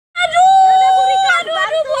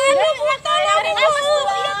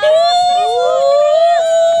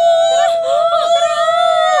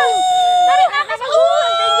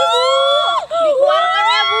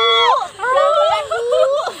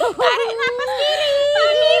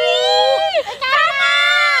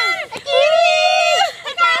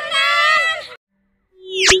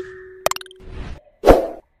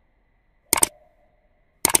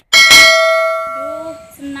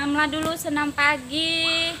dulu senam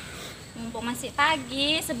pagi. Mumpung masih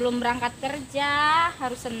pagi, sebelum berangkat kerja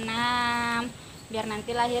harus senam biar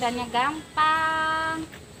nanti lahirannya gampang.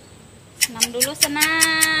 Senam dulu,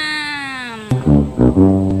 senam.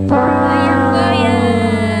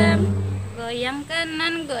 Goyang-goyang, goyang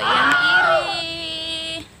kanan, goyang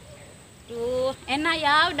kiri. Duh, enak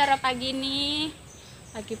ya udara pagi nih.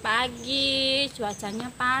 Pagi-pagi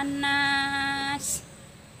cuacanya panas.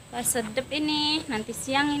 Wah, sedep ini. Nanti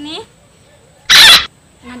siang ini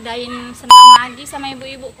ngadain senam lagi sama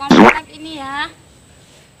ibu-ibu komplek ini ya.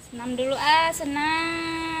 Senam dulu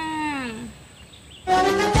senam.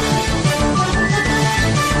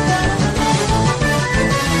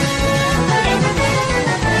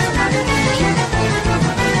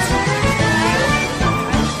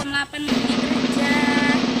 Jam 8 pergi kerja.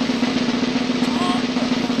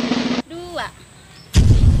 1, 2,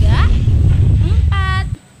 3, 4,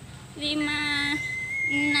 5,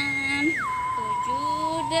 6,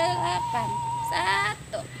 7, 8.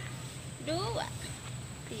 1, 2,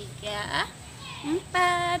 3,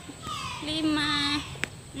 4, 5,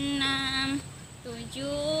 6,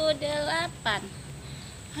 7, 8.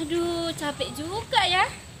 Aduh, capek juga ya.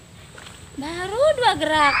 Baru 2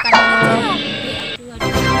 gerakan aja.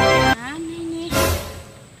 Aduh, mana ini?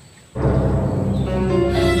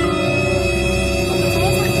 Saya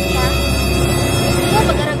sakit ya.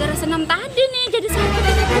 Oh, gara-gara senam tadi nih jadi sakit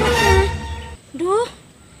ini perutnya. Duh,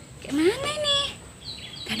 kayak mana ini?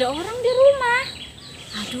 Gak ada orang di rumah.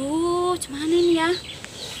 Aduh, cuman ini ya.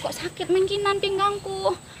 Kok sakit mangkinan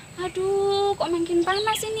pinggangku. Aduh, kok makin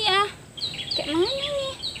panas ini ya. Kayak mana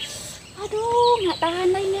ini? Aduh, nggak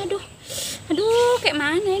tahan lah ini. Aduh, kayak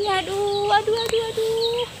mana ini? Aduh.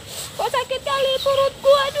 Kok sakit kali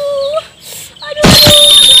perutku. Aduh,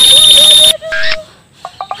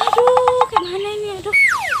 kayak mana ini? Aduh,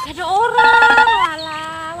 gak ada orang.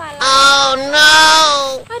 Walah. Oh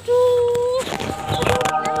no. Aduh, ini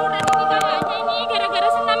kayaknya ini gara-gara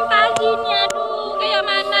senam pagi ini. Aduh, kayak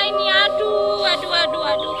mana ini? Aduh.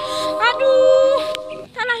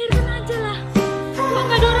 Tak lahirkan aja lah. Kok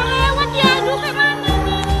nggak ada orang lewat ya? Aduh, kayak mana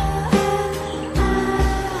ini?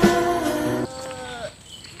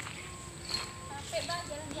 Capek banget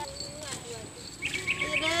jalan-jalan.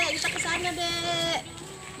 Iya, Dek, kita ke sana, Dek.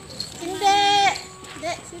 Sini, Dek.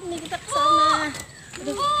 Dek, sini kita ke sana.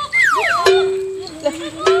 Aduh.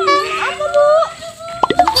 Apa, Bu?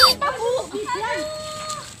 Apa, Bu? Bidan.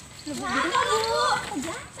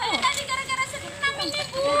 Saya tadi gara-gara senam ini,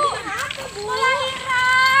 Bu. Apa, Bu? Mau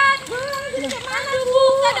lahiran. Aduh, Bu,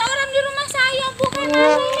 gak ada orang di rumah saya, Bu. Kayak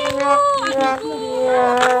mana ini, Bu?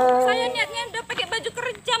 Aduh, saya niatnya udah pakai baju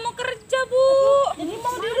kerja, mau kerja, Bu. Jadi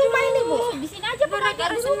mau di rumah ini, Bu? Di sini aja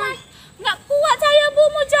gara-gara senam. Nggak kuat saya, Bu,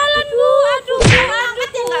 mau jalan, Bu. Aduh, Bu. Ya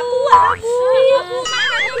nggak kuat, Bu. Iya, Bu.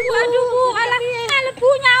 Mana, Bu? Aduh, Bu. Alah, Bu,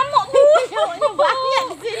 nyamuk, Bu. Banyak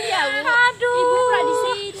di sini ya, Bu. Aduh. Ibu pernah di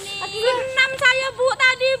sini. Senam saya, Bu,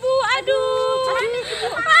 tadi, Bu. Aduh.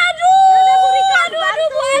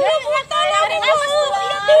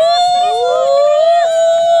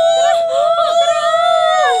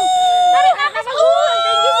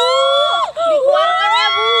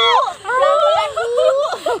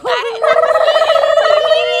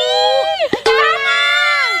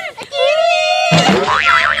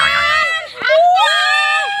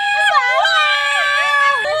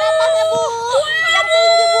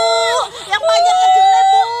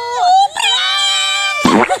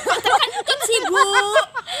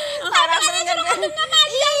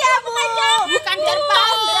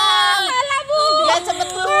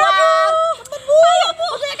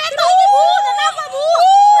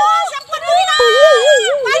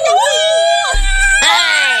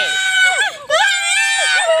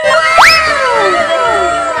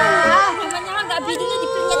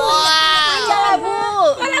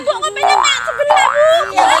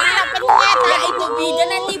 Ibu Bidan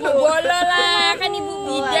nanti Ibu bolo lah, kan Ibu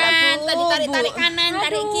Bidan tadi tarik kanan,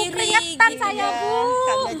 tarik kiri. Keringetan saya, Bu.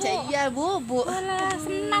 Kagak aja iya, Bu. Alah,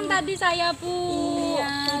 senam tadi saya, Bu. Iya,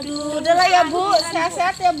 aduh. Udahlah ya, Bu.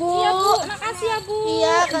 Sehat-sehat ya, Bu. Iya, Bu. Makasih ya, Bu.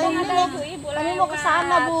 Iya, kami mau ke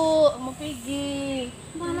sana, Bu. Mau pergi.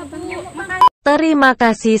 Mana, Bu? Makasih. Terima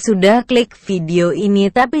kasih sudah klik video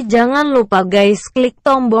ini, tapi jangan lupa guys klik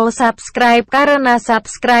tombol subscribe karena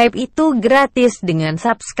subscribe itu gratis. Dengan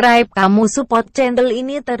subscribe kamu support channel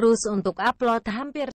ini terus untuk upload hampir